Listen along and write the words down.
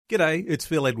G'day, it's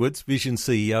Phil Edwards, Vision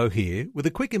CEO here, with a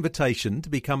quick invitation to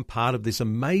become part of this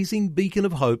amazing beacon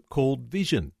of hope called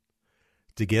Vision.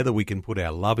 Together we can put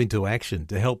our love into action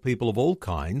to help people of all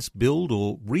kinds build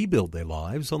or rebuild their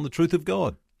lives on the truth of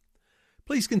God.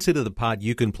 Please consider the part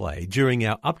you can play during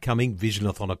our upcoming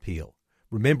Visionathon appeal,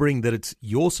 remembering that it's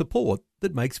your support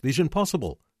that makes Vision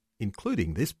possible,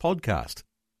 including this podcast.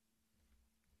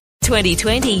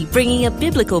 2020, bringing a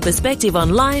biblical perspective on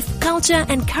life, culture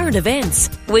and current events.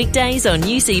 Weekdays on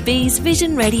UCB's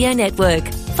Vision Radio Network.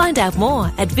 Find out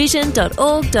more at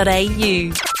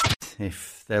vision.org.au.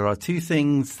 If there are two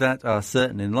things that are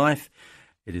certain in life,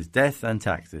 it is death and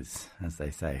taxes, as they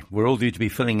say. We're all due to be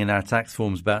filling in our tax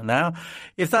forms about now.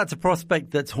 If that's a prospect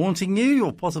that's haunting you,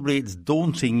 or possibly it's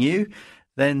daunting you,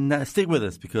 then stick with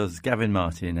us, because Gavin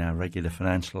Martin, our regular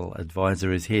financial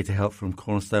advisor, is here to help from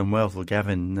Cornerstone Wealth. Well,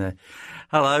 Gavin,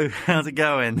 hello, how's it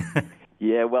going?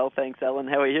 Yeah, well, thanks, Alan.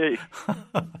 How are you?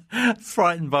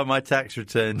 Frightened by my tax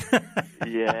return.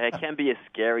 Yeah, it can be a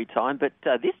scary time, but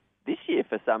this year,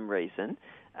 for some reason,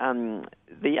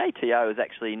 the ATO is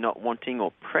actually not wanting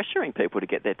or pressuring people to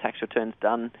get their tax returns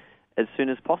done as soon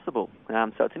as possible. So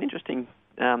it's an interesting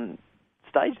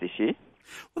stage this year.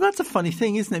 Well, that's a funny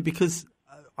thing, isn't it? Because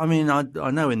I mean,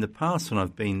 I know in the past when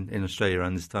I've been in Australia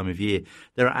around this time of year,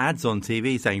 there are ads on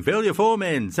TV saying, fill your form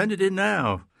in, send it in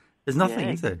now. There's nothing,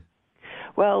 is there?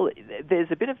 Well, there's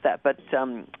a bit of that, but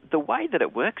the way that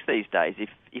it works these days, if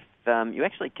you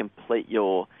actually complete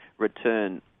your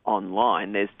return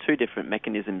online, there's two different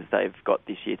mechanisms they've got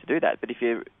this year to do that. But if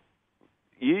you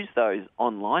use those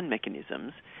online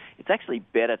mechanisms, it's actually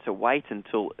better to wait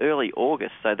until early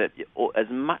August so that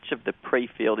as much of the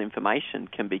pre-filled information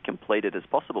can be completed as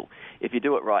possible. If you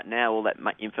do it right now, all that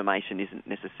information isn't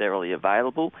necessarily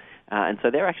available, and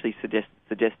so they're actually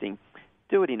suggesting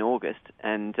do it in August,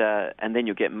 and then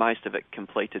you'll get most of it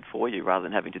completed for you rather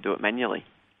than having to do it manually.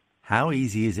 How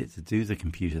easy is it to do the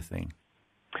computer thing?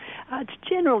 It's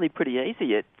generally pretty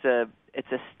easy. It's a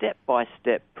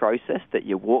step-by-step process that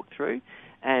you walk through.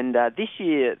 And this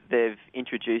year they've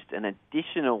introduced an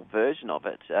additional version of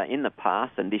it. In the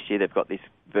past, and this year they've got this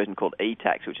version called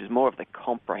eTax, which is more of the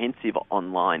comprehensive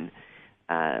online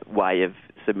way of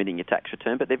submitting your tax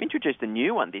return. But they've introduced a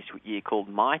new one this year called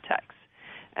MyTax.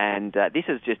 And this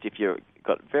is just if you've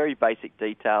got very basic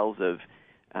details of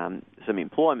some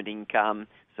employment income,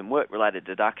 some work-related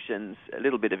deductions, a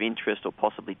little bit of interest or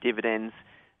possibly dividends,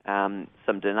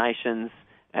 some donations.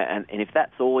 And if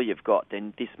that's all you've got,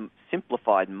 then this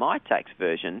simplified MyTax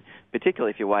version,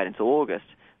 particularly if you wait until August,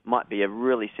 might be a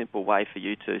really simple way for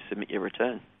you to submit your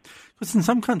return. Because in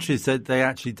some countries, they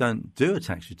actually don't do a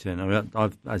tax return. I mean,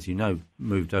 I've, as you know,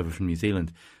 moved over from New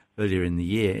Zealand earlier in the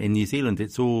year. In New Zealand,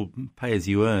 it's all pay as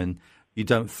you earn. You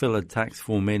don't fill a tax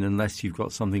form in unless you've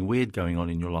got something weird going on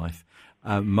in your life.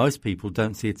 Most people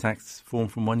don't see a tax form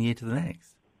from one year to the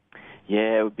next.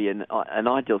 Yeah, it would be an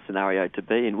ideal scenario to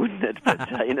be in, wouldn't it?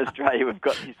 But in Australia, we've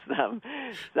got this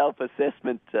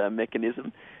self-assessment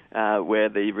mechanism where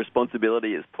the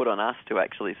responsibility is put on us to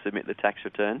actually submit the tax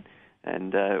return.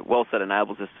 And whilst that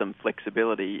enables us some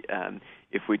flexibility,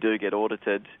 if we do get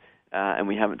audited and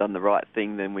we haven't done the right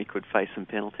thing, then we could face some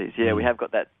penalties. Yeah, we have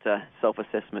got that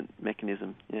self-assessment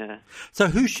mechanism, yeah. So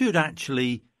who should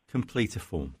actually complete a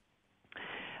form?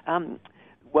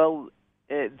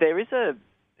 There is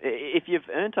if you've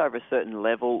earned over a certain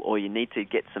level or you need to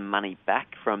get some money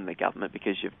back from the government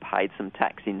because you've paid some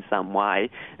tax in some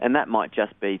way, and that might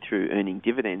just be through earning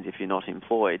dividends if you're not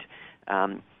employed.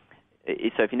 So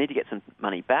if you need to get some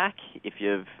money back, if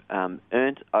you've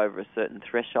earned over a certain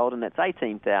threshold, and that's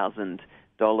 $18,000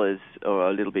 or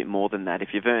a little bit more than that,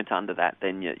 if you've earned under that,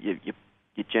 then you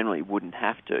generally wouldn't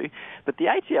have to. But the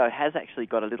ATO has actually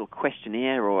got a little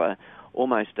questionnaire or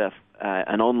almost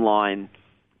an online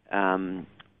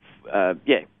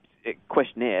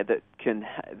questionnaire that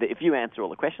if you answer all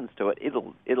the questions to it,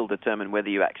 it'll determine whether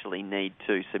you actually need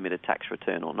to submit a tax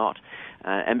return or not.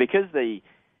 And because the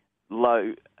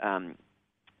lowest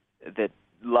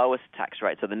tax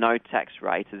rate, so the no tax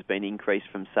rate, has been increased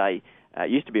from, say, it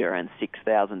used to be around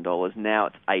 $6,000, now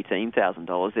it's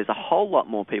 $18,000. There's a whole lot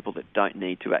more people that don't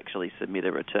need to actually submit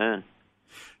a return.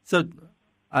 So,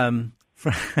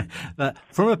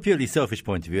 from a purely selfish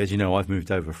point of view, as you know, I've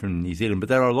moved over from New Zealand, but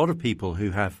there are a lot of people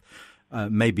who have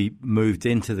maybe moved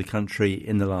into the country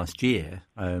in the last year.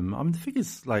 The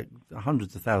figure's like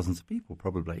hundreds of thousands of people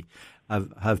probably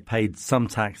have paid some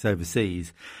tax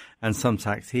overseas and some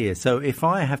tax here. So if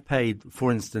I have paid,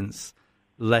 for instance,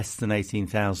 less than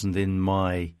 $18,000 in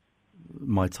my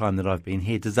time that I've been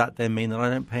here, does that then mean that I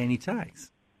don't pay any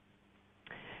tax?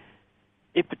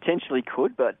 It potentially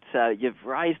could, but you've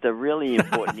raised a really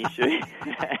important issue.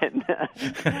 And,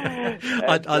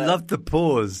 I love the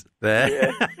pause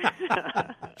there.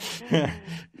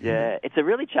 Yeah, it's a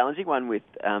really challenging one with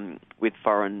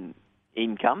foreign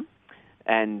income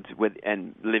and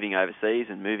living overseas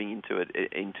and moving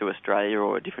into Australia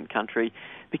or a different country,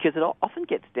 because it often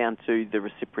gets down to the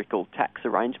reciprocal tax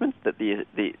arrangements that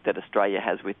that Australia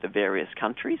has with the various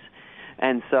countries,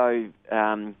 and so.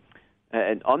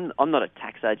 And I'm not a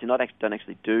tax agent. I don't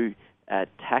actually do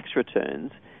tax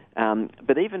returns.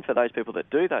 But even for those people that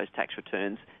do those tax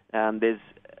returns, there's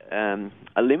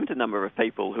a limited number of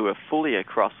people who are fully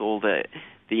across all the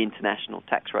international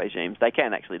tax regimes. They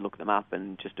can actually look them up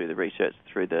and just do the research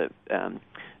through the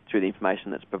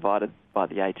information that's provided by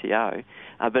the ATO.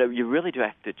 But you really do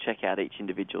have to check out each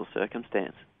individual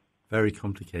circumstance. Very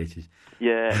complicated.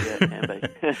 Yeah, it can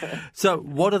be. So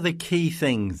what are the key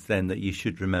things then that you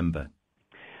should remember?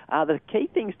 The key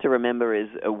things to remember is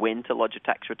when to lodge a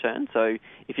tax return. So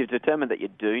if you've determined that you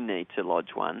do need to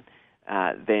lodge one,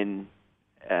 then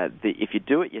if you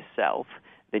do it yourself,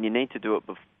 then you need to do it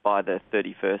by the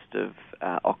 31st of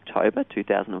October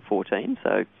 2014.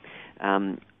 So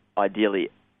ideally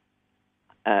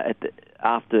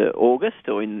after August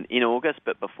or in August,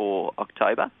 but before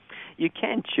October. You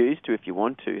can choose to, if you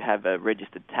want to, have a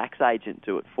registered tax agent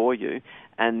do it for you.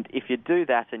 And if you do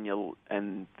that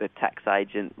and the tax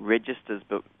agent registers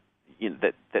that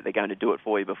they're going to do it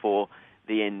for you before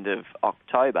the end of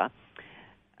October,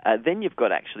 then you've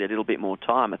got actually a little bit more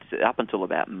time. It's up until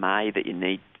about May that you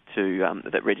need to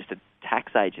that registered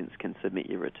tax agents can submit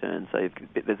your return. So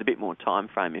there's a bit more time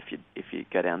frame if you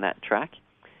go down that track.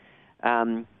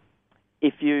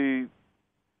 If you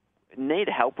need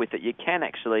help with it, you can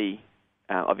actually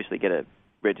obviously get a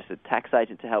registered tax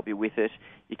agent to help you with it.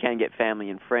 You can get family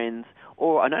and friends.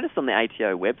 Or I noticed on the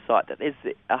ATO website that there's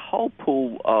a whole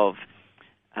pool of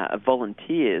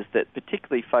volunteers that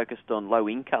particularly focused on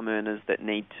low-income earners that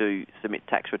need to submit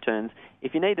tax returns.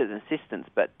 If you need an assistance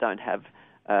but don't have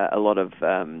a lot of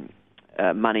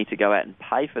money to go out and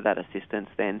pay for that assistance,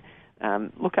 then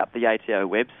look up the ATO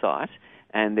website,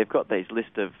 and they've got these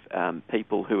list of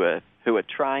people who are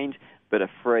trained but are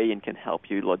free and can help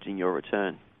you lodging your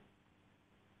return.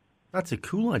 That's a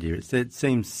cool idea. It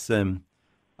seems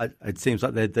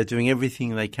like they're doing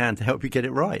everything they can to help you get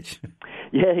it right.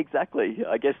 Yeah, exactly.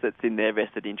 I guess that's in their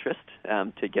vested interest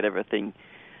to get everything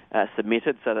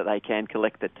submitted so that they can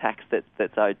collect the tax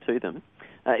that's owed to them.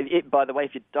 By the way,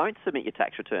 if you don't submit your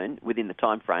tax return within the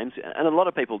time frames, and a lot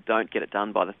of people don't get it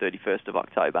done by the 31st of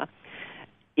October,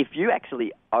 if you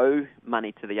actually owe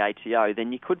money to the ATO,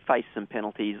 then you could face some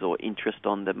penalties or interest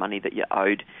on the money that you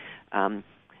owed.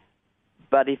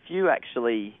 But if you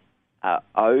actually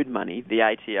owed money, the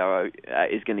ATO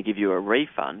is going to give you a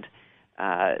refund,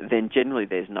 then generally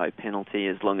there's no penalty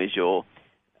as long as you're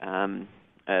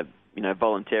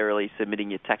voluntarily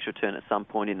submitting your tax return at some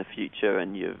point in the future,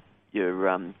 and you're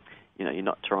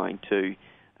not trying to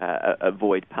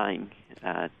avoid paying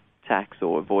tax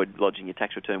or avoid lodging your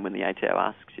tax return when the ATO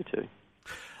asks you to.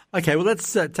 Okay, well,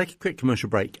 let's take a quick commercial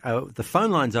break. The phone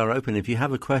lines are open. If you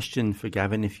have a question for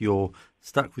Gavin, if you're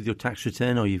stuck with your tax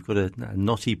return or you've got a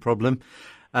knotty problem,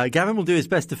 Gavin will do his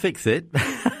best to fix it,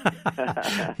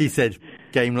 he said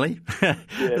gamely. Yes.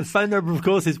 The phone number, of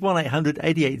course, is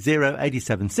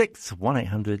 1-800-880-876,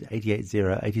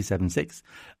 1-800-880-876.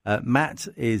 Matt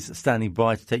is standing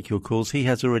by to take your calls. He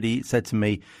has already said to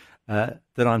me that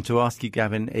I'm to ask you,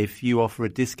 Gavin, if you offer a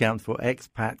discount for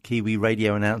expat Kiwi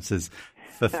radio announcers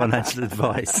for financial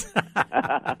advice.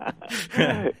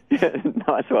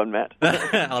 Nice one, Matt.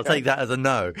 I'll take that as a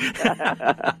no.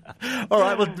 All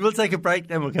right, we'll take a break,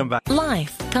 then we'll come back.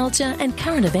 Life, culture and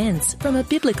current events from a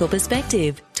biblical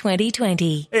perspective,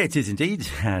 2020. It is indeed,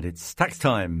 and it's tax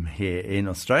time here in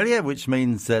Australia, which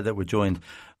means that we're joined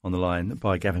on the line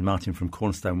by Gavin Martin from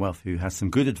Cornerstone Wealth, who has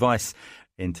some good advice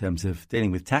in terms of dealing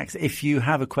with tax. If you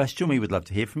have a question, we would love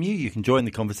to hear from you. You can join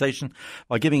the conversation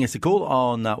by giving us a call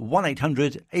on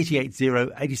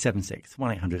 1-800-880-876,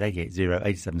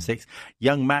 1-800-880-876.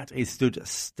 Young Matt is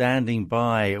standing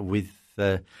by with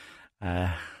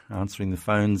answering the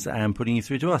phones and putting you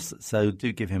through to us. So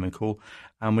do give him a call,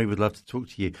 and we would love to talk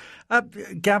to you.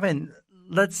 Gavin,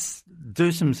 let's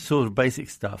do some sort of basic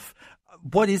stuff.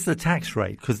 What is the tax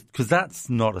rate? Because that's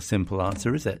not a simple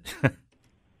answer, is it?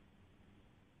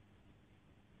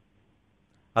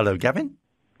 Hello, Gavin.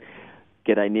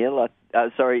 G'day, Neil.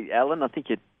 Sorry, Alan, I think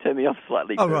you turned me off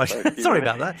slightly. Oh, right. Sorry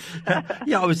about that.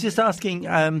 I was just asking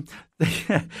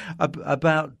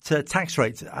about tax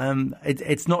rates.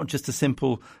 It's not just a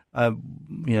simple,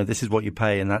 this is what you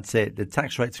pay and that's it. The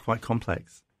tax rates are quite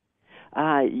complex.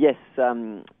 Yes.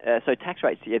 So tax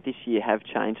rates this year have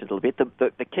changed a little bit.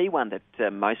 The key one that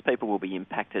most people will be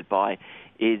impacted by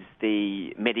is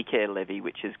the Medicare levy,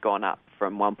 which has gone up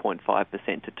from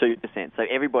 1.5% to 2%. So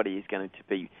everyone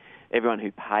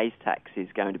who pays tax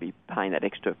is going to be paying that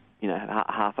extra,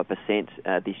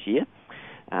 0.5% this year.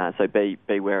 So be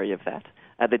wary of that.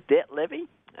 The debt levy.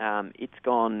 It's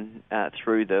gone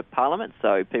through the Parliament,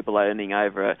 so people earning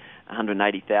over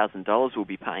 $180,000 will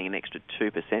be paying an extra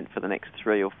 2% for the next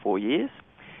 3 or 4 years.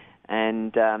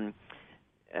 And over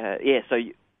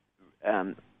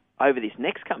this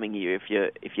next coming year, if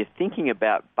you're thinking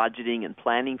about budgeting and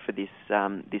planning for this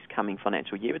coming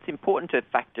financial year, it's important to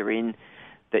factor in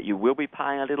that you will be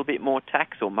paying a little bit more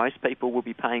tax, or most people will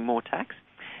be paying more tax.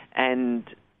 And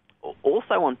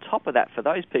also on top of that, for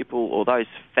those people or those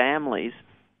families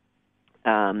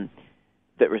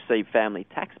that receive family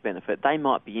tax benefit, they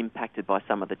might be impacted by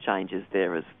some of the changes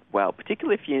there as well,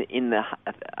 particularly if you're in the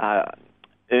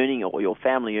earning, or your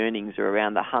family earnings are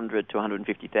around $100,000 to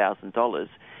 $150,000,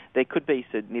 there could be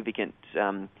significant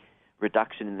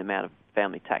reduction in the amount of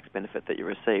family tax benefit that you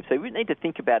receive. So we need to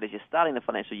think about, as you're starting the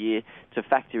financial year, to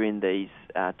factor in these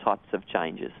types of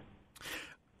changes.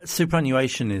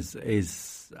 Superannuation is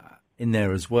in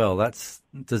there as well. Does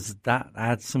that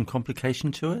add some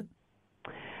complication to it?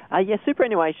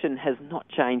 Superannuation has not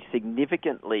changed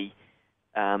significantly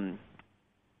as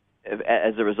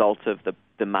a result of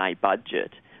the May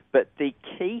budget. But the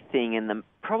key thing, and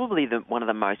probably one of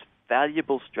the most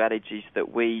valuable strategies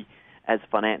that we as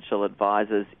financial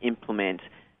advisors implement,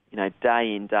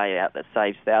 day in, day out, that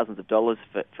saves thousands of dollars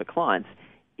for clients,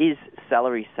 is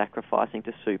salary sacrificing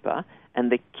to super. And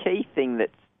the key thing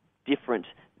that's different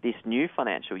this new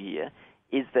financial year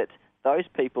is that those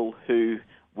people who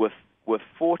were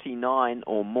 49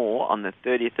 or more on the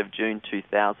 30th of June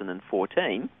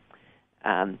 2014,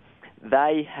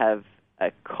 they have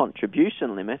a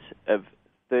contribution limit of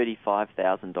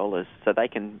 $35,000. So they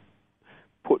can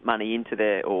put money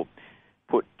into or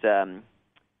put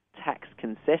tax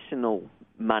concessional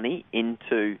money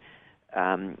into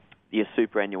your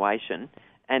superannuation.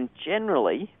 And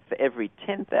generally, for every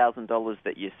 $10,000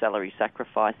 that you salary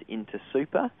sacrifice into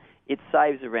super, it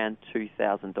saves around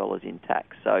 $2,000 in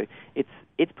tax. So it's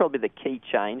probably the key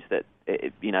change that,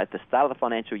 at the start of the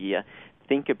financial year,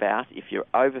 think about, if you're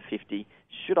over 50,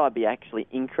 should I be actually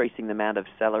increasing the amount of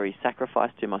salary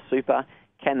sacrifice to my super?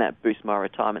 Can that boost my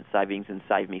retirement savings and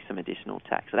save me some additional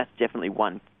tax? So that's definitely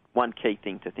one key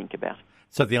thing to think about.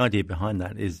 So the idea behind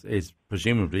that is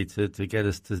presumably to get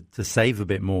us to save a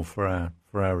bit more for our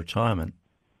retirement.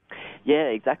 Yeah,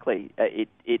 exactly.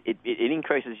 It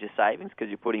increases your savings because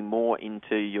you're putting more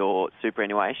into your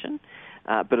superannuation,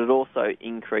 but it also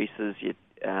increases it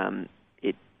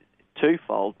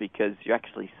twofold because you're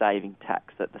actually saving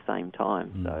tax at the same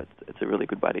time. So it's a really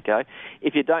good way to go.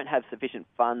 If you don't have sufficient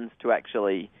funds to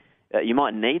actually, you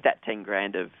might need that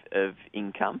 $10,000 of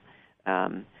income.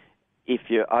 If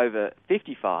you're over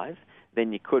 55,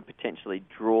 then you could potentially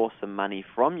draw some money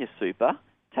from your super,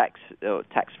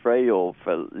 tax-free or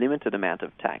for a limited amount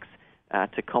of tax,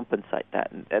 to compensate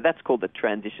that. And that's called the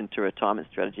transition to retirement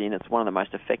strategy, and it's one of the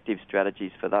most effective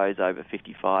strategies for those over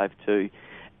 55 to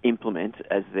implement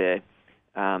as they're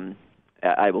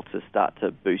able to start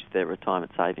to boost their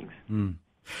retirement savings.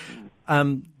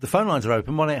 The phone lines are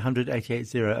open,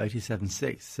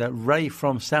 1-800-880-876. Ray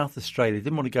from South Australia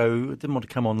didn't want to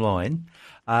come online,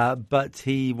 but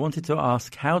he wanted to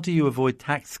ask, how do you avoid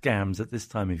tax scams at this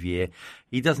time of year?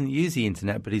 He doesn't use the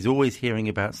internet, but he's always hearing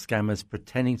about scammers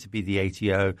pretending to be the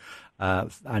ATO.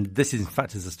 And this is, in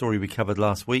fact, is a story we covered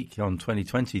last week on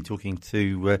 2020, talking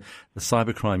to the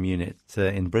cybercrime unit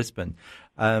in Brisbane.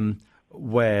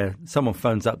 Where someone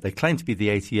phones up, they claim to be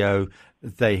the ATO,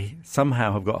 they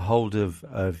somehow have got hold of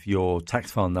your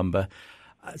tax file number.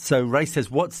 So Ray says,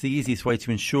 what's the easiest way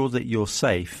to ensure that you're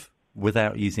safe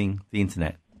without using the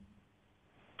internet?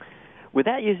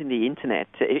 Without using the internet,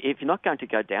 if you're not going to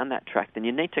go down that track, then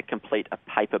you need to complete a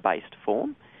paper-based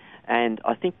form. And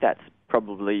I think that's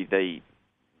probably the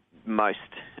most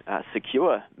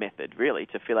secure method, really,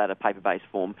 to fill out a paper-based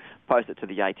form, post it to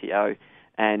the ATO.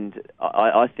 And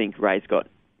I think Ray's got,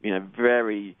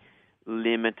 very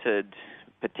limited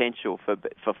potential for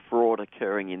fraud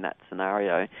occurring in that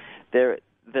scenario. There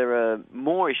are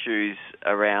more issues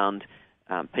around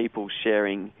people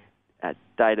sharing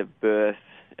date of birth,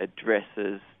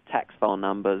 addresses, tax file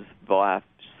numbers via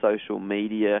social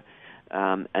media,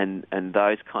 and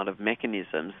those kind of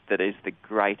mechanisms that is the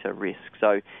greater risk.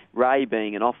 So Ray,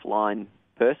 being an offline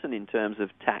person in terms of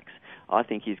tax, I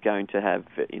think he's going to have,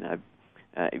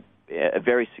 a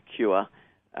very secure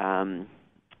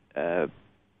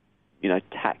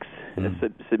tax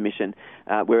submission,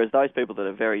 whereas those people that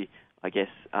are very,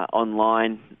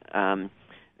 online,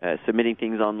 submitting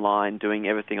things online, doing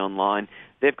everything online,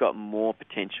 they've got more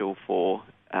potential for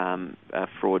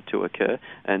fraud to occur.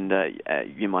 And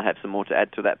you might have some more to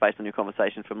add to that based on your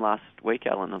conversation from last week,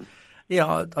 Alan.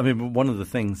 Yeah, I mean, one of the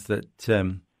things that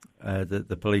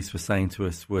the police were saying to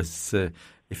us was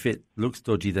if it looks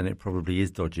dodgy, then it probably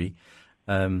is dodgy,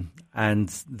 and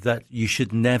that you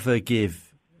should never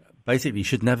give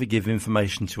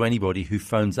information to anybody who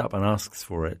phones up and asks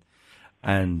for it.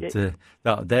 And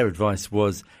their advice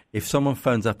was, if someone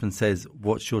phones up and says,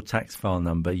 "What's your tax file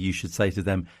number?" you should say to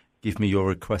them, "Give me your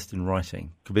request in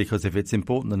writing." Because if it's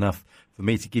important enough for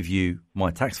me to give you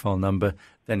my tax file number,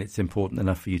 then it's important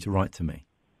enough for you to write to me.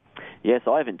 Yes,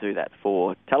 I even do that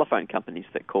for telephone companies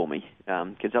that call me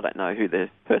because I don't know who the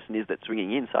person is that's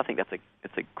ringing in. So I think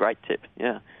it's a great tip.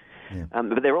 Yeah.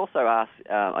 But there are also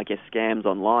scams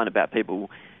online about people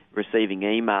receiving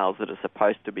emails that are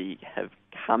supposed to have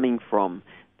coming from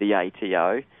the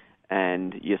ATO,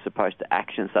 and you're supposed to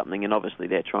action something, and obviously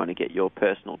they're trying to get your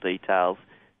personal details,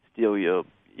 steal your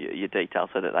details,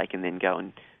 so that they can then go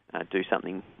and do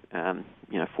something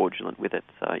fraudulent with it.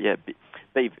 So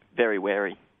be very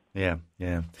wary. Yeah.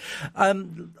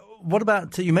 What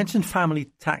about, you mentioned family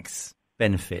tax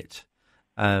benefit?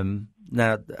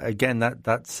 Now, again,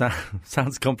 that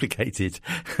sounds complicated.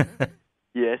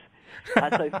 Yes.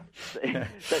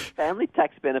 So family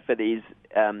tax benefit is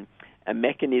a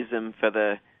mechanism for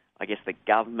the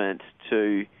government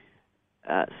to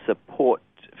support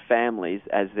families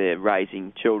as they're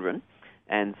raising children.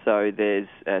 And so there's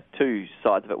two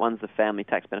sides of it. One's the family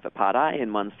tax benefit Part A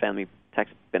and one's family tax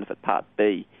benefit Part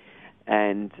B.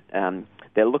 And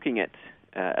they're looking at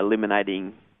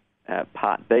eliminating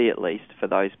Part B, at least, for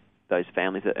those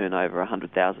families that earn over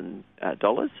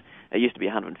 $100,000. It used to be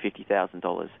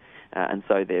 $150,000. And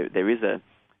so there is a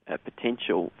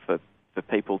potential for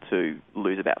people to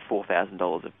lose about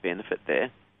 $4,000 of benefit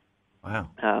there. Wow.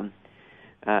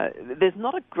 There's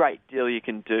not a great deal you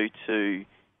can do to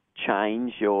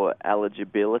change your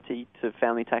eligibility to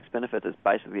family tax benefit. It's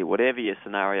basically whatever your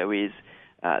scenario is,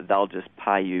 they'll just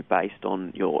pay you based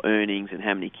on your earnings and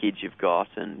how many kids you've got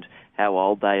and how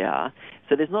old they are.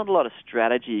 So there's not a lot of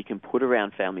strategy you can put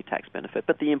around family tax benefit.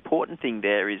 But the important thing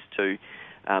there is to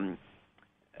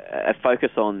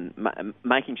focus on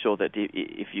making sure that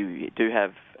if you do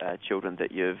have children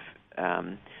that you've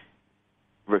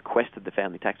requested the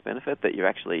family tax benefit, that you're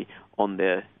actually on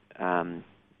the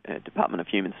Department of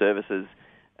Human Services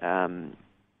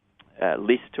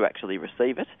list to actually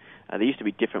receive it. There used to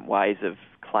be different ways of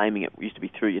claiming it. It used to be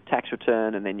through your tax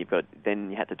return, and then you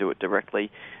had to do it directly.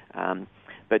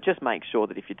 But just make sure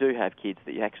that if you do have kids,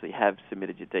 that you actually have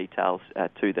submitted your details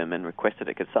to them and requested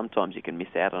it, because sometimes you can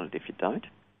miss out on it if you don't.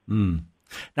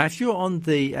 Now, if you're on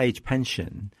the age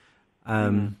pension,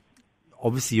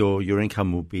 obviously your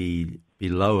income will be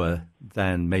lower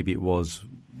than maybe it was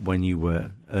when you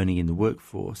were earning in the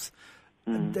workforce.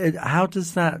 How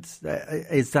does that?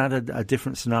 Is that a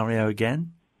different scenario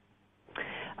again?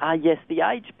 Yes, the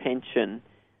age pension.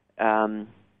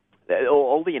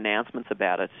 All the announcements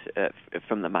about it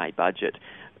from the May budget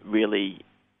really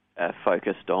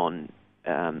focused on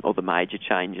all the major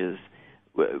changes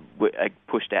were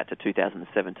pushed out to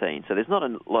 2017. So there's not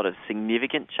a lot of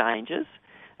significant changes.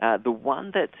 The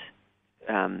one that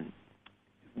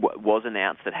was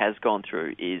announced that has gone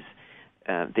through is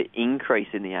the increase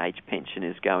in the age pension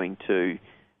is going to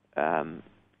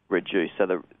reduce.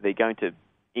 So they're going to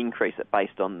increase it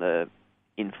based on the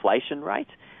inflation rate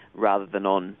rather than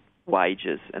on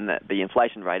wages, and that the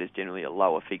inflation rate is generally a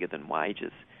lower figure than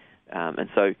wages. And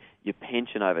so your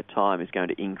pension over time is going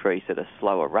to increase at a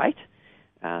slower rate.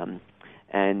 And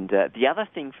the other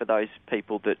thing for those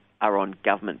people that are on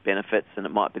government benefits, and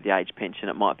it might be the age pension,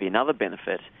 it might be another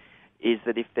benefit, is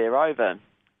that if they're over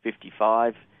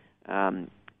 55,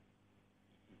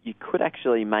 you could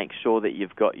actually make sure that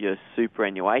you've got your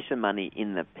superannuation money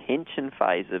in the pension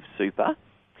phase of super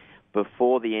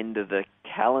before the end of the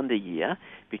calendar year,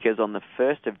 because on the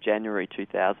 1st of January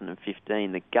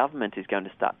 2015, the government is going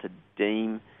to start to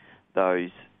deem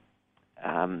those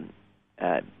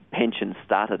pensions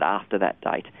started after that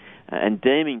date. And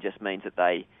deeming just means that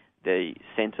the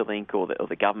Centrelink or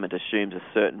the government assumes a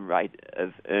certain rate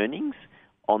of earnings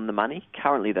on the money.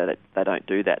 Currently, they don't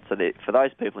do that. So for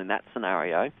those people in that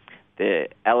scenario, they're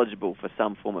eligible for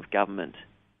some form of government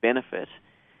benefit.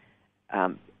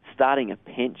 Starting a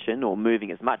pension or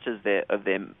moving as much as of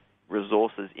their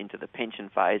resources into the pension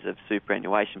phase of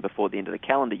superannuation before the end of the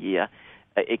calendar year,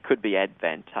 it could be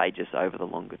advantageous over the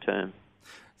longer term.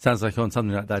 Sounds like on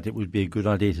something like that, it would be a good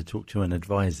idea to talk to an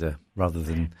advisor rather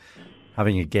than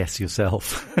having a guess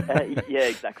yourself. Yeah,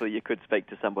 exactly. You could speak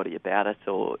to somebody about it,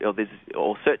 or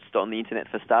search on the internet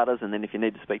for starters, and then if you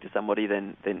need to speak to somebody,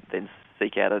 then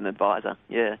seek out an advisor.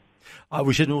 Yeah.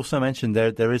 We should also mention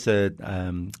there is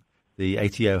the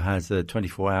ATO has a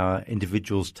 24-hour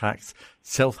individuals tax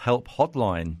self-help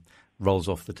hotline, rolls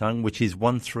off the tongue, which is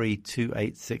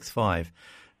 132865.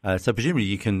 So presumably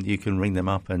you can ring them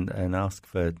up and ask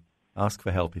for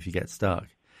help if you get stuck.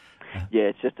 Yeah,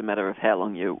 it's just a matter of how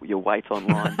long you wait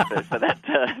online for that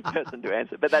person to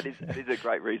answer. But that is a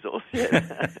great resource.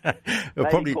 Yeah. Maybe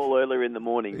probably call earlier in the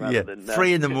morning rather than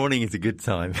 3 in the morning is a good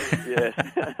time. Yes.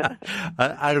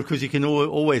 And of course, you can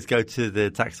always go to the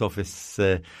tax office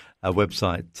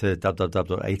website,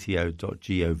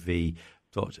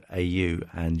 www.ato.gov.au,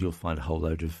 and you'll find a whole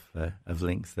load of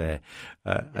links there.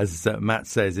 As Matt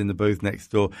says in the booth next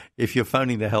door, if you're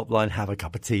phoning the helpline, have a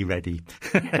cup of tea ready.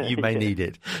 You may need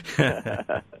it.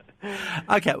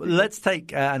 Okay, well, let's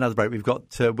take another break. We've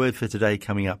got Word for Today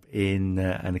coming up in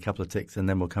a couple of ticks, and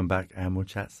then we'll come back and we'll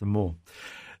chat some more.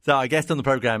 So our guest on the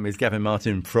programme is Gavin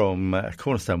Martin from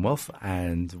Cornerstone Wealth,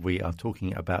 and we are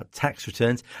talking about tax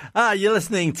returns. You're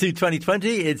listening to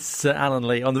 2020. It's Alan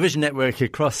Lee on the Vision Network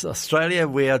across Australia.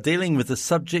 We are dealing with the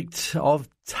subject of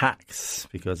tax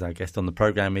because our guest on the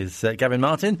programme is Gavin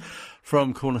Martin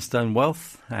from Cornerstone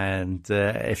Wealth. And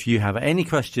if you have any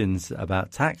questions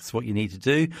about tax, what you need to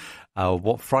do,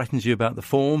 what frightens you about the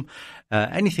form,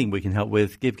 anything we can help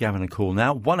with, give Gavin a call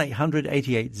now.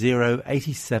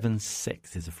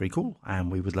 1-800-880-876 is a free call,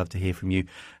 and we would love to hear from you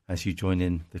as you join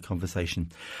in the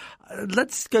conversation.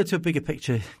 Let's go to a bigger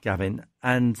picture, Gavin,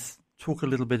 and talk a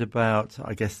little bit about,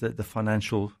 I guess, the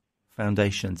financial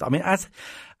foundations. I mean, as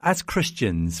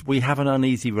Christians, we have an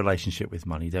uneasy relationship with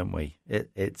money, don't we?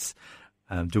 It's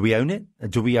do we own it?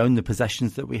 Do we own the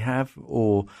possessions that we have?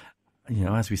 Or,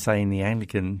 as we say in the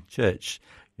Anglican Church,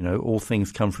 all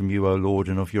things come from you, O Lord,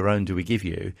 and of your own do we give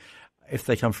you. If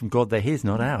they come from God, they're his,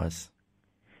 not ours.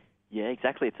 Yeah,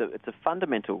 exactly. It's a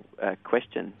fundamental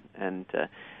question, and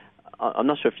I'm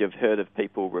not sure if you've heard of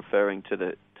people referring to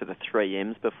the 3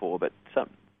 M's before, but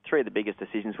 3 of the biggest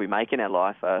decisions we make in our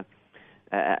life are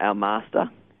our master,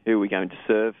 who we're going to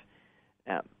serve,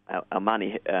 our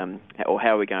money, or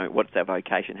how we're going, what's our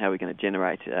vocation, how we're going to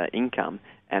generate income,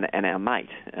 and our mate,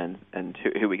 and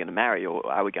who we're going to marry, or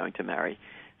are we going to marry.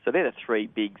 So they're the 3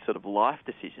 big sort of life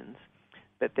decisions.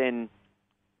 But then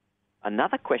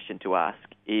another question to ask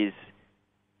is,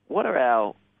 what are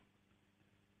our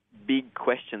big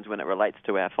questions when it relates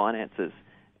to our finances?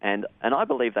 And I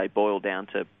believe they boil down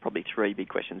to probably 3 big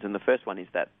questions. And the first one is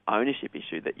that ownership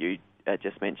issue that you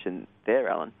just mentioned there,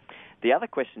 Alan. The other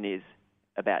question is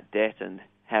about debt and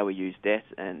how we use debt,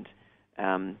 and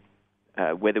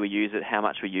whether we use it, how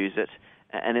much we use it.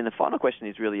 And then the final question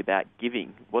is really about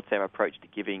giving. What's our approach to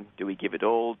giving? Do we give it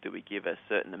all? Do we give a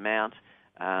certain amount?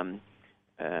 Are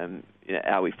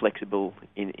we flexible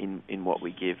in what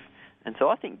we give? And so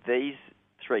I think these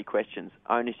 3 questions,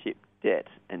 ownership, debt,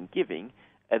 and giving,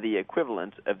 are the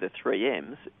equivalent of the 3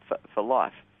 M's for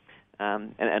life.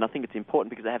 And I think it's important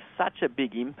because they have such a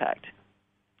big impact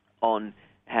on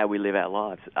how we live our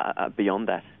lives beyond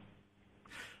that.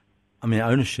 I mean,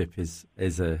 ownership is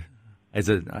a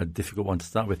difficult one to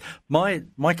start with. My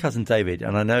cousin David,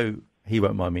 and I know he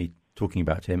won't mind me talking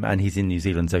about him, and he's in New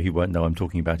Zealand, so he won't know I'm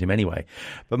talking about him anyway.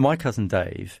 But my cousin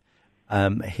Dave,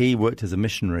 he worked as a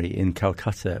missionary in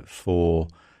Calcutta for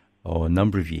a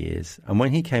number of years, and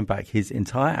when he came back, his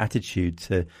entire attitude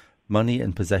to money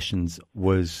and possessions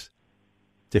was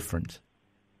different.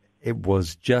 It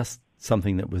was just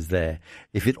something that was there.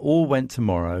 If it all went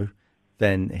tomorrow,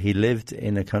 then he lived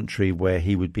in a country where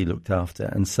he would be looked after.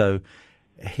 And so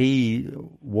he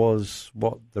was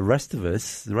what the rest of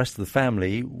us, the rest of the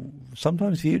family,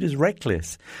 sometimes viewed as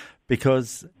reckless,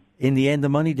 because in the end, the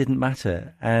money didn't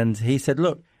matter. And he said,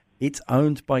 look, it's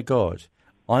owned by God.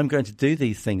 I'm going to do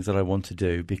these things that I want to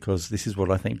do because this is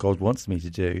what I think God wants me to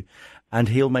do, and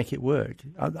he'll make it work.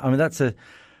 I mean, that's a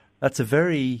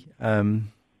very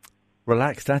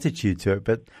relaxed attitude to it,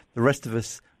 but the rest of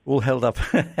us all held our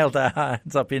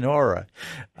hands up in horror.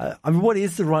 I mean, what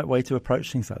is the right way to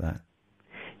approach things like that?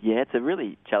 Yeah, it's a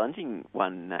really challenging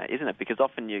one, isn't it? Because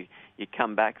often you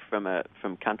come back from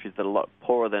countries that are a lot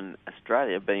poorer than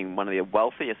Australia, being one of the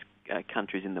wealthiest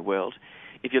countries in the world.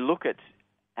 If you look at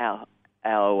our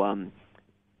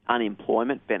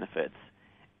unemployment benefits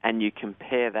and you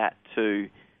compare that to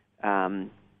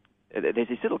there's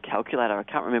this little calculator, I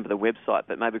can't remember the website,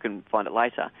 but maybe we can find it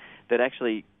later, that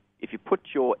actually, if you put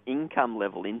your income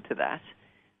level into that,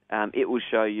 it will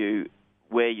show you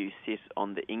where you sit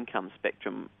on the income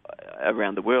spectrum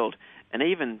around the world. And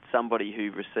even somebody who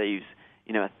receives,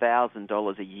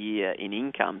 $1,000 a year in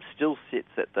income still sits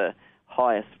at the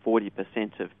highest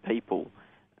 40% of people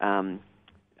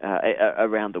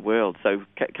around the world. So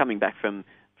coming back from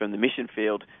the mission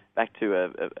field back to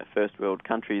a first world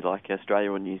country like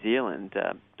Australia or New Zealand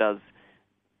does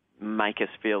make us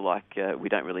feel like we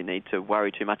don't really need to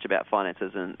worry too much about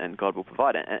finances, and God will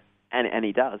provide it, and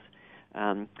He does.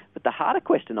 But the harder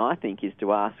question, I think, is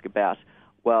to ask about,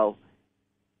 well,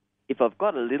 if I've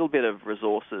got a little bit of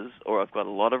resources or I've got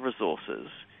a lot of resources,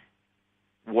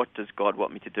 what does God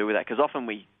want me to do with that? Because often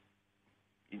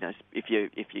if you're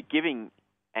giving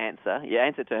your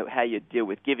answer to how you deal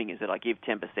with giving is that I give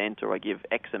 10% or I give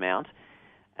X amount,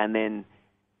 and then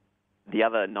the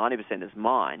other 90% is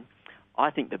mine.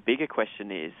 I think the bigger question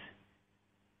is,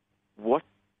 what,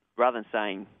 rather than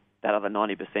saying that other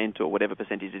 90% or whatever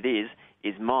percentage it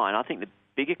is mine, I think the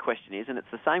bigger question is, and it's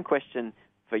the same question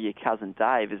for your cousin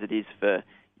Dave as it is for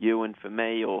you and for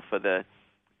me or for the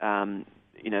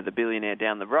billionaire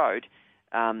down the road,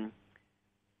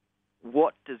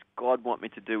 what does God want me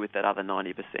to do with that other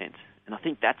 90%? And I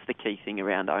think that's the key thing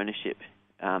around ownership.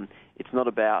 It's not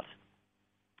about,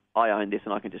 I own this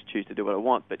and I can just choose to do what I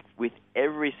want, but with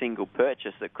every single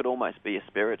purchase, it could almost be a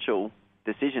spiritual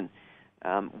decision.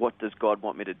 What does God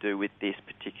want me to do with this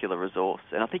particular resource?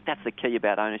 And I think that's the key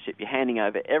about ownership. You're handing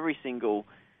over every single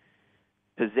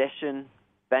possession,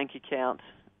 bank account,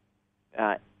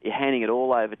 you're handing it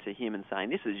all over to Him and saying,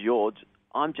 this is yours.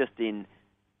 I'm just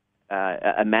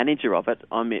a manager of it.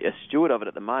 I'm a steward of it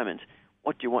at the moment.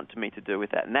 What do you want me to do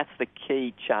with that? And that's the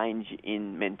key change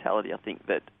in mentality, I think,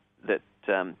 that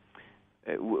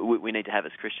we need to have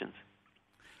as Christians.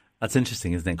 That's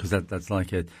interesting, isn't it? Because that's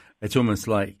like it's almost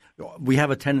like we have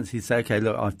a tendency to say, okay,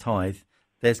 look, I've tithed.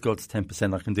 There's God's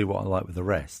 10%. I can do what I like with the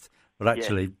rest. But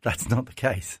actually, that's not the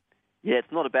case. Yeah,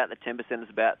 it's not about the 10%. It's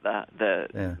about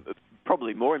the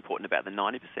probably more important about the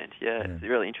 90%. Yeah, it's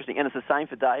really interesting. And it's the same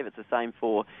for Dave. It's the same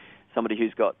for somebody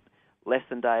who's got less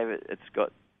than Dave. It's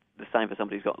got the same for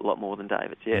somebody who's got a lot more than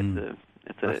Dave. It's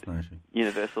a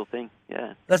universal thing.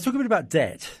 Yeah. Let's talk a bit about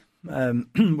debt,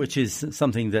 which is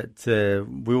something that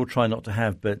we all try not to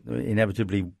have, but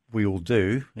inevitably we all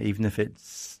do, even if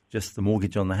it's just the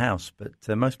mortgage on the house. But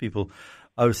most people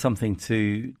owe something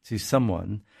to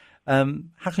someone.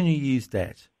 How can you use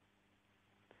debt?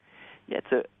 Yeah,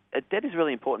 debt is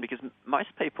really important because most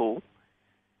people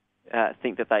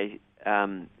think that they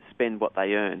spend what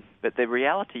they earn, but the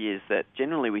reality is that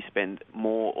generally we spend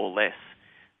more or less.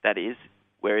 That is,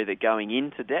 we're either going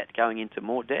into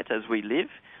more debt as we live,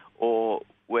 or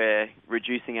we're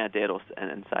reducing our debt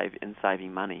and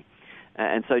saving money.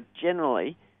 And so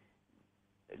generally,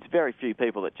 it's very few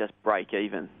people that just break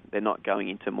even. They're not going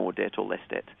into more debt or less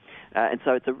debt. And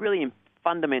so it's a really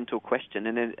fundamental question.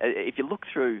 And then if you look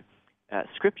through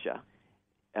Scripture,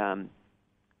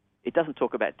 it doesn't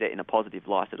talk about debt in a positive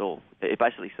light at all. It's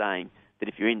basically saying that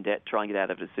if you're in debt, try and get out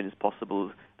of it as soon as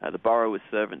possible. The borrower is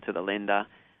servant to the lender.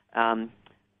 And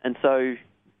so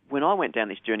when I went down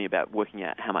this journey about working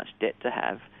out how much debt to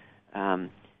have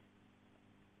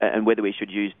and whether we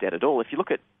should use debt at all, if you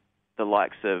look at the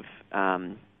likes of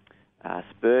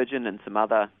Spurgeon and some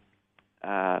other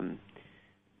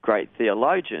great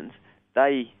theologians,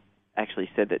 they actually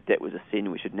said that debt was a sin,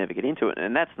 we should never get into it.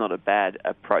 And that's not a bad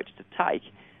approach to take.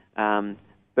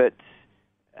 But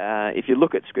if you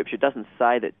look at Scripture, it doesn't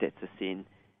say that debt's a sin.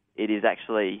 It is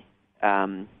actually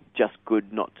just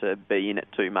good not to be in it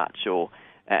too much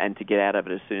and to get out of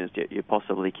it as soon as you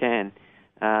possibly can.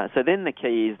 So then the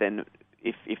key is then,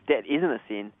 if debt isn't a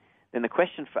sin, then the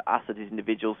question for us as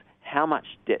individuals, how much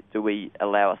debt do we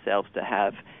allow ourselves to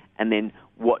have, and then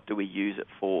what do we use it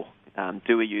for?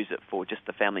 Do we use it for just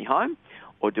the family home,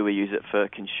 or do we use it for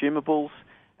consumables?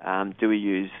 Do we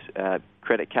use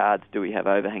credit cards? Do we have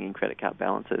overhanging credit card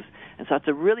balances? And so it's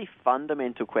a really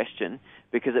fundamental question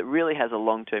because it really has a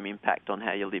long-term impact on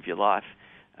how you live your life.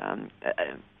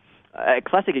 A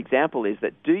classic example is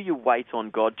that do you wait on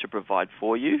God to provide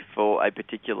for you for a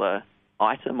particular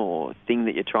item or thing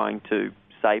that you're trying to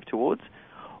save towards?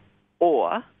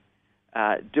 Or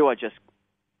do I just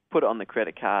put it on the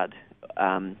credit card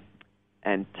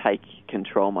and take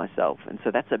control myself? And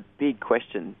so that's a big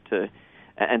question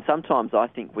and sometimes I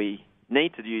think we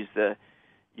need to use the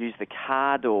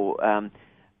card,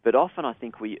 but often I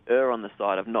think we err on the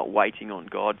side of not waiting on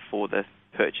God for the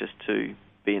purchase to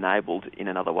be enabled in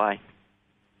another way.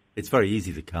 It's very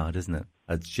easy, the card, isn't it?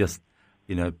 It's just,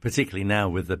 particularly now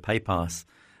with the PayPass,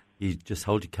 you just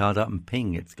hold your card up and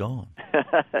ping, it's gone.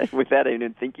 Without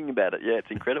even thinking about it. Yeah,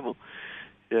 it's incredible.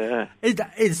 Yeah.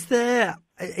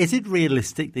 Is it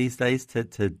realistic these days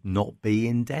to not be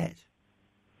in debt?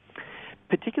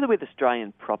 Particularly with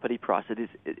Australian property price,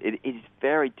 it is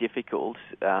very difficult,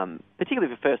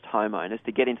 particularly for first homeowners,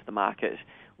 to get into the market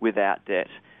without debt.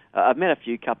 I've met a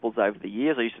few couples over the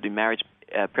years. I used to do marriage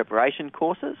preparation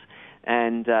courses,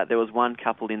 and there was one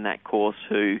couple in that course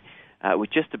who were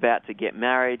just about to get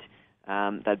married.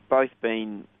 They'd both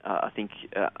been,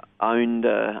 owned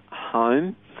a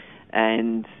home,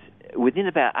 and within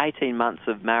about 18 months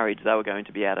of marriage, they were going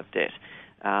to be out of debt.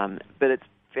 But it's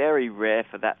very rare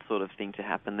for that sort of thing to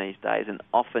happen these days, and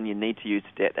often you need to use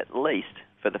debt at least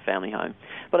for the family home.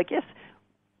 But I guess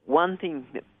one thing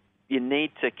that you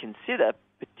need to consider,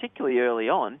 particularly early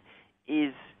on,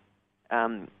 is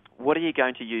what are you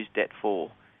going to use debt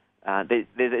for?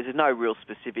 There's no real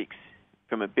specifics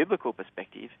from a biblical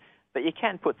perspective, but you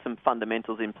can put some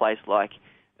fundamentals in place like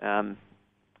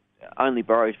only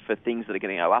borrow for things that are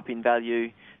going to go up in value.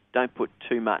 Don't put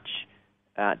too much.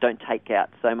 Don't take out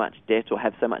so much debt or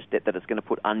have so much debt that it's going to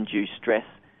put undue stress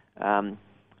on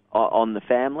the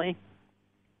family.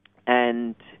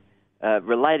 And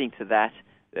relating to that,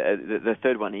 the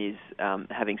third one is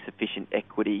having sufficient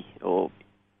equity or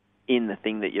in the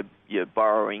thing that you're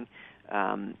borrowing,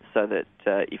 so that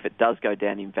if it does go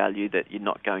down in value, that you're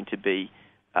not going to be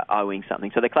owing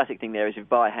something. So the classic thing there is if you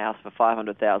buy a house for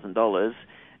 $500,000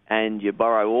 and you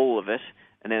borrow all of it,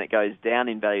 and then it goes down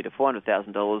in value to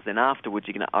 $400,000, then afterwards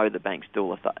you're going to owe the bank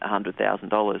still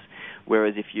 $100,000.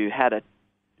 Whereas if you had a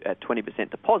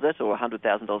 20% deposit or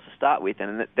 $100,000 to start with,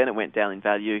 and then it went down in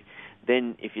value,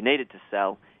 then if you needed to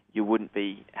sell, you wouldn't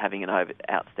be having an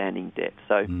outstanding debt.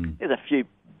 So there's a few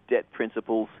debt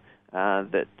principles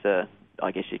that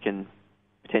I guess you can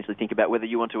potentially think about whether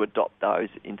you want to adopt those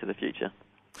into the future.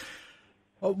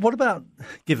 What about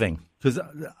giving? Because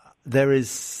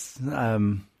there's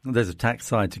a tax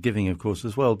side to giving, of course,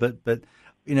 as well. But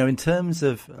in terms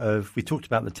of we talked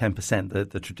about the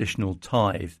 10%, the traditional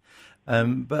tithe.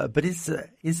 But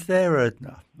is there a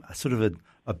sort of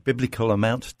a biblical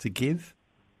amount to give?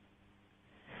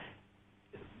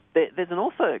 There's an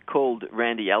author called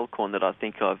Randy Alcorn that I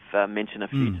think I've mentioned a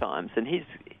few times, and he's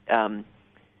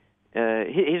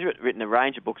written a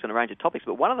range of books on a range of topics,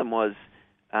 but one of them was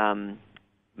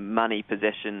money,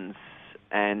 possessions,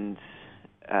 and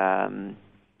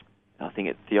I think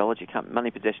it's theology,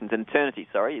 money, possessions, and eternity,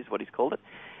 is what he's called it.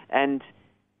 And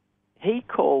he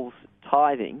calls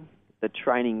tithing the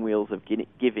training wheels of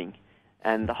giving.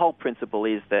 And the whole principle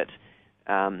is that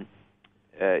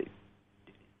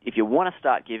if you want to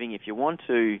start giving, if you want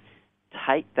to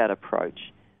take that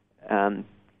approach, then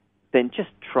just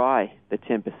try the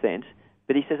 10%.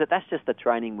 But he says that that's just the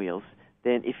training wheels.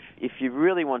 Then if you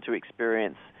really want to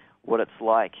experience what it's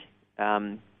like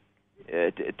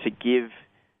to give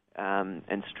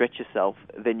and stretch yourself,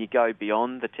 then you go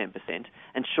beyond the 10%.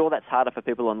 And sure, that's harder for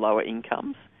people on lower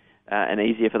incomes and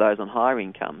easier for those on higher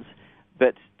incomes.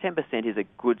 But 10% is a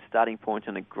good starting point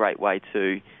and a great way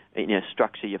to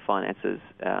structure your finances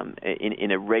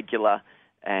in a regular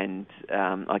and,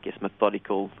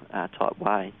 methodical type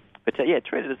way. But,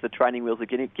 treat it as the training wheels of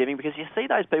giving, because you see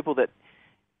those people that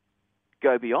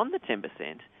go beyond the 10%,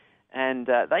 and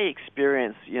they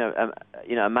experience,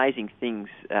 amazing things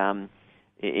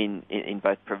in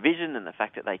both provision and the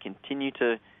fact that they continue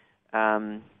to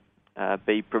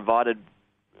be provided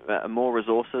more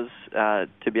resources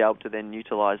to be able to then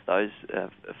utilise those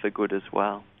for good as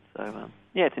well. So,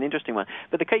 it's an interesting one.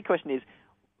 But the key question is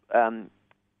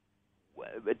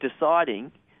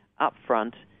deciding up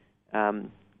front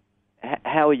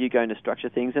how are you going to structure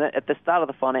things. And at the start of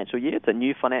the financial year, it's a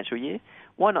new financial year,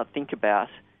 why not think about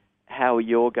how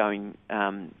you're going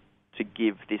to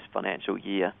give this financial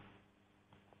year?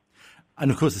 And,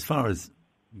 of course, as far as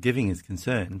giving is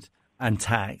concerned and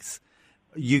tax,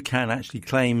 you can actually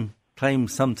claim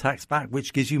some tax back,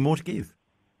 which gives you more to give.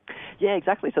 Yeah,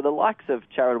 exactly. So the likes of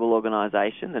charitable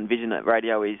organisations, and Vision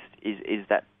Radio is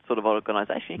that sort of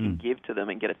organisation. You can give to them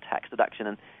and get a tax deduction,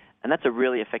 and that's a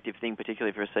really effective thing,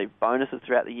 particularly if you receive bonuses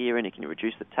throughout the year, and you can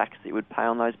reduce the tax that you would pay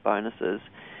on those bonuses.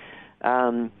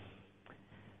 But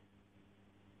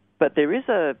there is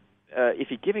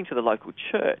if you're giving to the local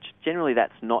church, generally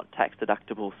that's not tax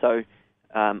deductible. So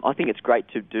I think it's great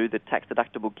to do the tax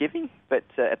deductible giving, but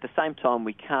at the same time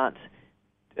we can't,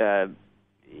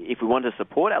 if we want to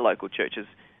support our local churches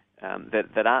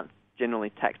that aren't generally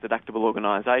tax deductible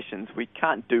organisations, we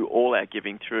can't do all our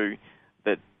giving through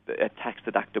a tax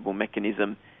deductible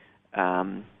mechanism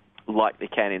like they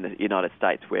can in the United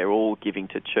States, where all giving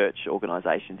to church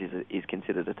organisations is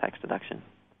considered a tax deduction.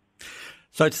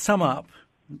 So to sum up,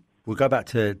 we'll go back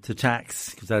to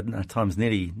tax because our time's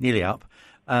nearly up.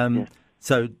 Yes.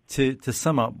 So to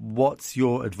sum up, what's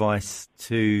your advice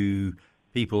to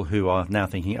people who are now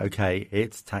thinking, okay,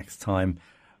 it's tax time,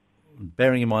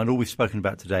 bearing in mind all we've spoken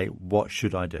about today, what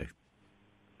should I do?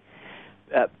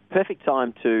 Perfect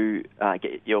time to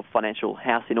get your financial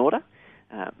house in order.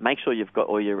 Make sure you've got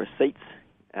all your receipts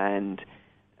and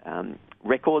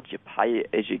records, your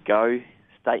pay-as-you-go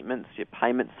statements, your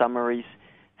payment summaries.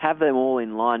 Have them all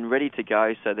in line, ready to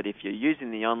go, so that if you're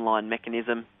using the online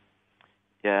mechanism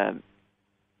at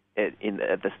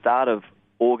the start of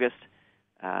August,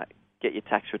 get your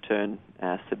tax return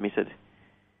submitted.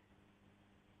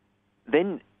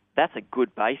 Then that's a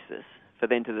good basis for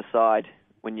them to decide.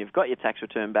 When you've got your tax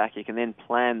return back, you can then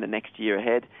plan the next year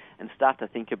ahead and start to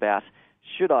think about,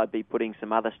 should I be putting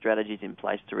some other strategies in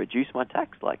place to reduce my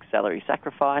tax, like salary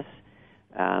sacrifice,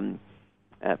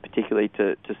 particularly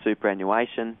to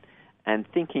superannuation, and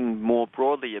thinking more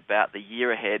broadly about the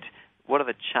year ahead. What are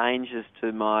the changes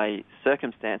to my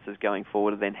circumstances going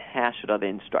forward, and then how should I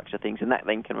then structure things? And that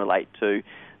then can relate to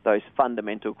those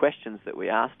fundamental questions that we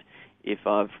asked. If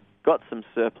I've got some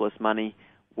surplus money,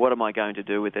 what am I going to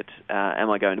do with it? Am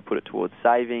I going to put it towards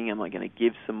saving? Am I going to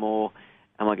give some more?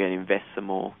 Am I going to invest some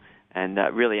more? And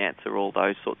really answer all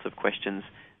those sorts of questions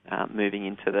moving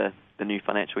into the new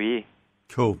financial year.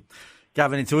 Cool.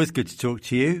 Gavin, it's always good to talk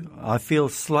to you. I feel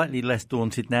slightly less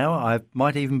daunted now. I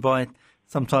might even by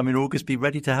sometime in August be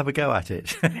ready to have a go at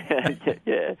it.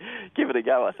 Yeah, give it a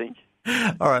go, I think.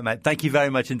 All right, mate. Thank you very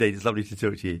much indeed. It's lovely to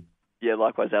talk to you. Yeah,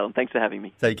 likewise, Alan. Thanks for having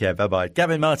me. Take care. Bye-bye.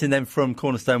 Gavin Martin then from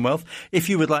Cornerstone Wealth. If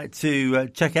you would like to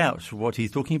check out what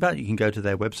he's talking about, you can go to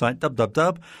their website,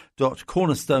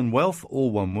 www.cornerstonewealth,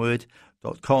 all one word,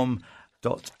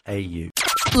 .com.au.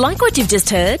 Like what you've just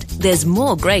heard? There's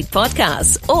more great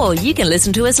podcasts, or you can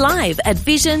listen to us live at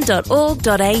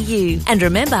vision.org.au. And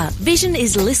remember, Vision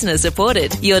is listener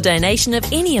supported. Your donation of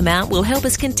any amount will help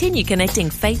us continue connecting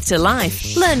faith to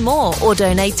life. Learn more or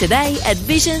donate today at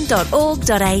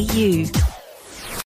vision.org.au.